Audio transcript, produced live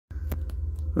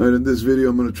Alright, in this video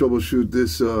I'm going to troubleshoot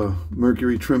this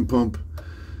Mercury trim pump.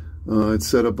 It's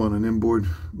set up on an inboard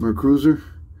Mercruiser,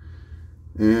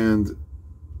 and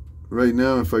right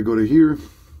now if I go to here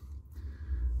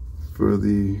for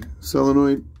the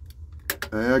solenoid,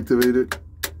 I activate it,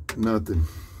 nothing.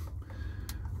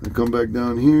 I come back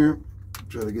down here,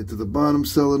 try to get to the bottom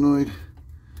solenoid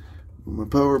with my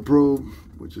power probe,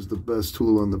 which is the best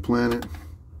tool on the planet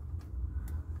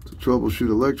to troubleshoot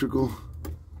electrical.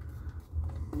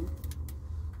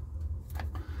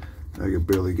 I can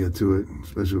barely get to it,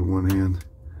 especially with one hand.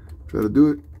 Try to do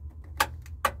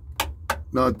it,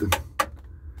 nothing.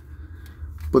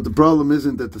 But the problem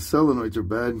isn't that the solenoids are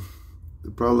bad.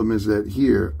 The problem is that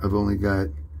here I've only got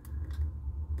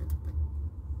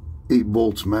 8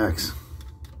 volts max.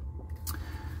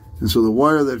 And so the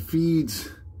wire that feeds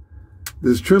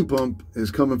this trim pump is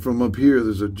coming from up here.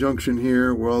 There's a junction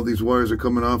here where all these wires are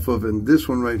coming off of, and this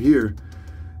one right here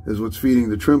is what's feeding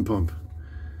the trim pump.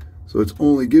 So it's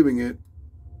only giving it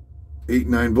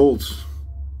 8-9 volts.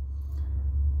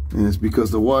 And it's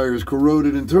because the wire is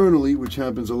corroded internally, which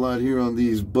happens a lot here on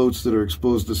these boats that are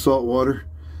exposed to salt water.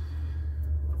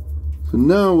 So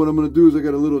now what I'm going to do is I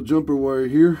got a little jumper wire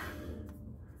here.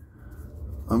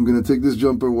 I'm going to take this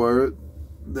jumper wire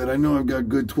that I know I've got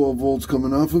good 12 volts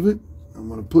coming off of it. I'm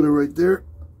going to put it right there,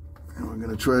 and we're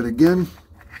going to try it again.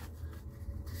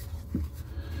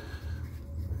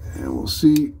 And we'll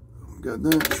see. Got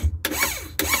that.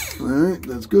 All right,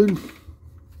 that's good.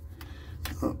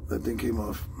 Oh, that thing came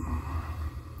off.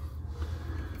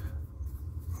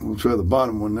 We'll try the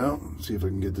bottom one now. See if I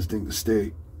can get this thing to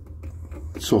stay.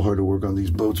 It's so hard to work on these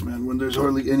boats, man, when there's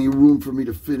hardly any room for me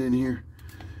to fit in here.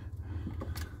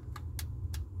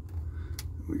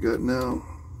 We got now.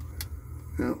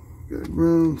 Yeah, got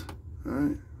ground. All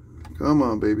right. Come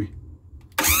on, baby.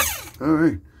 All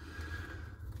right.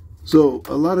 So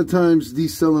a lot of times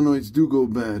these solenoids do go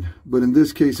bad, but in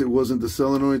this case it wasn't the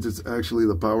solenoids, it's actually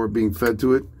the power being fed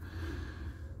to it.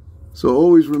 So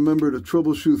always remember to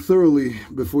troubleshoot thoroughly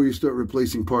before you start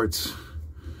replacing parts.